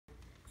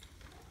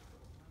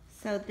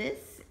So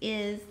this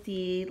is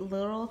the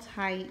little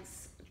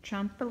Tikes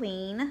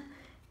Trampoline,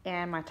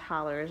 and my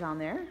toddler is on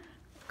there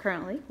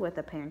currently with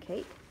a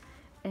pancake,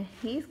 and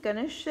he's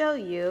gonna show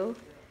you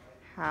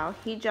how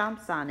he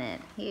jumps on it.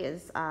 He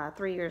is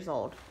 3 years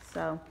old,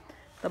 so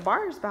the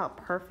bar is about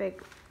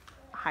perfect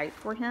height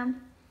for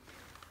him,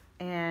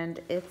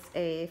 and it's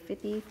a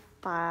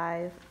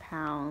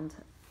 55-pound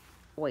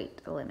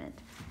weight limit.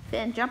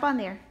 Finn, jump on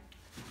there.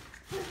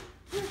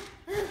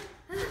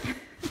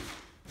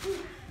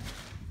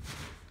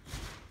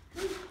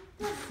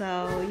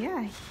 So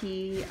yeah,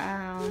 he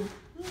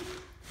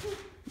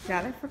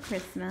got it for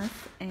Christmas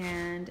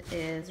and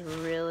is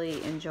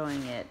really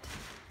enjoying it.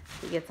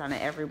 He gets on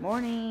it every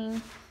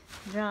morning,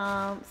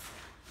 jumps.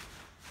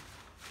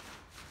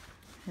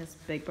 His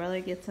big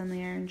brother gets on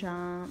there and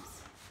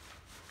jumps.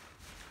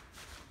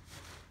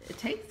 It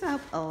takes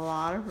up a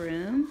lot of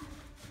room,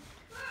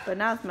 but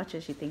not as much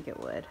as you think it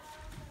would.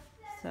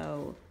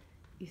 So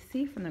you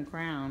see from the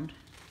ground,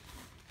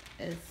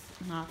 it's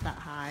not that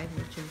high,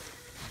 which is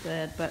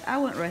good, but I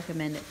wouldn't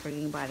recommend it for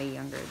anybody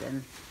younger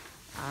than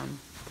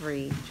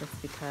 3,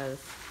 just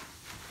because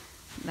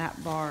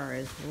that bar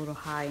is a little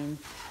high, and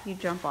you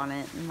jump on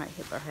it, you might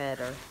hit their head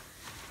or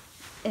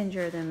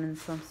injure them in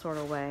some sort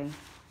of way.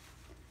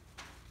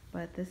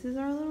 But this is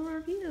our little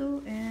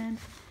review, and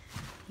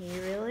he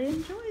really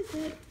enjoys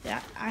it.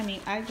 Yeah, I mean,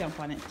 I jump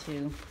on it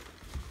too,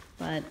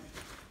 but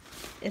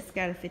it's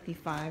got a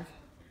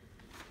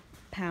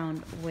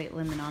 55-pound weight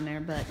limit on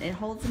there, but it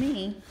holds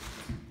me.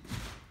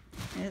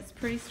 It's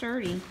pretty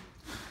sturdy.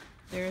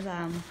 There's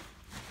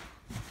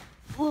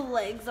little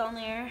legs on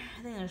there.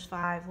 I think there's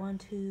 5. 1,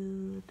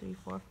 2, 3,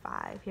 4,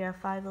 5. Yeah,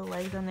 5 little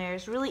legs on there.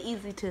 It's really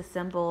easy to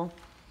assemble.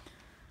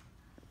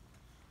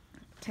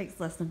 It takes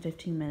less than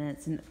 15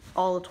 minutes, and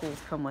all the tools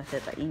come with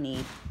it that you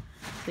need.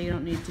 So you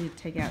don't need to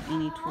take out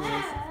any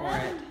tools for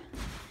it.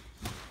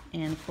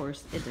 And of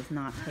course, it does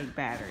not take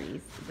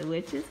batteries,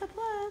 which is a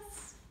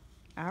plus.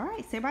 All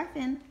right, say bye,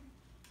 Finn.